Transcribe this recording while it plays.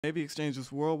Navy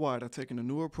Exchanges worldwide are taking a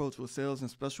new approach with sales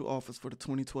and special offers for the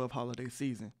 2012 holiday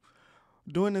season.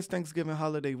 During this Thanksgiving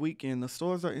holiday weekend, the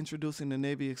stores are introducing the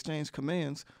Navy Exchange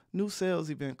Command's new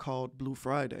sales event called Blue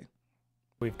Friday.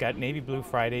 We've got Navy Blue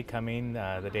Friday coming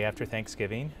the day after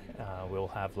Thanksgiving. We'll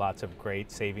have lots of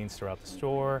great savings throughout the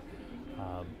store,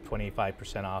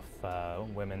 25% off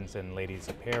women's and ladies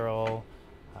apparel,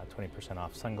 20%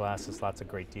 off sunglasses, lots of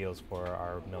great deals for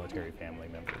our military family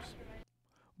members.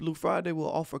 Blue Friday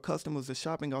will offer customers a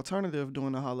shopping alternative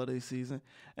during the holiday season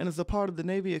and is a part of the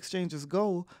Navy Exchange's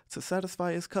goal to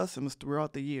satisfy its customers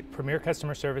throughout the year. Premier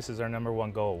customer service is our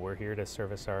 #1 goal. We're here to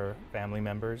service our family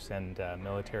members and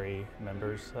military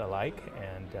members alike,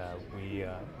 and we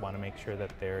want to make sure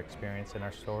that their experience in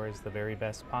our store is the very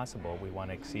best possible. We want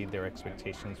to exceed their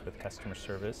expectations with customer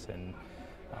service and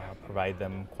provide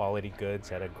them quality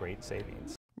goods at a great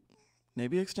savings.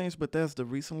 Navy Exchange Bethesda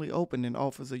recently opened and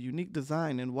offers a unique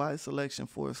design and wide selection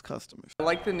for its customers. I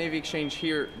like the Navy Exchange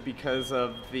here because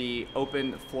of the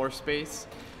open floor space.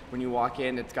 When you walk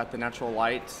in, it's got the natural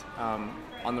light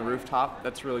on the rooftop.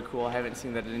 That's really cool. I haven't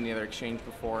seen that at any other exchange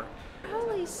before. I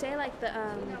probably say like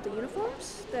the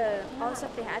uniforms, all the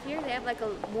stuff they have here. They have like a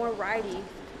more variety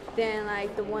than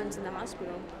like the ones in the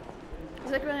hospital.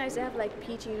 It's like really nice. They have like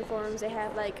peach uniforms. They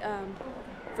have like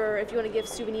for if you want to give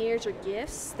souvenirs or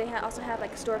gifts. They also have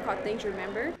like a store called Things You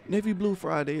Remember. Navy Blue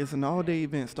Friday is an all-day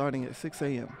event starting at 6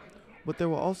 a.m., but there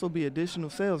will also be additional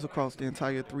sales across the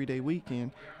entire 3-day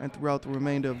weekend and throughout the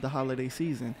remainder of the holiday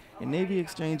season in Navy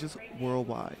Exchanges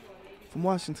worldwide. From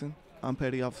Washington, I'm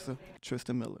Petty Officer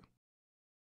Tristan Miller.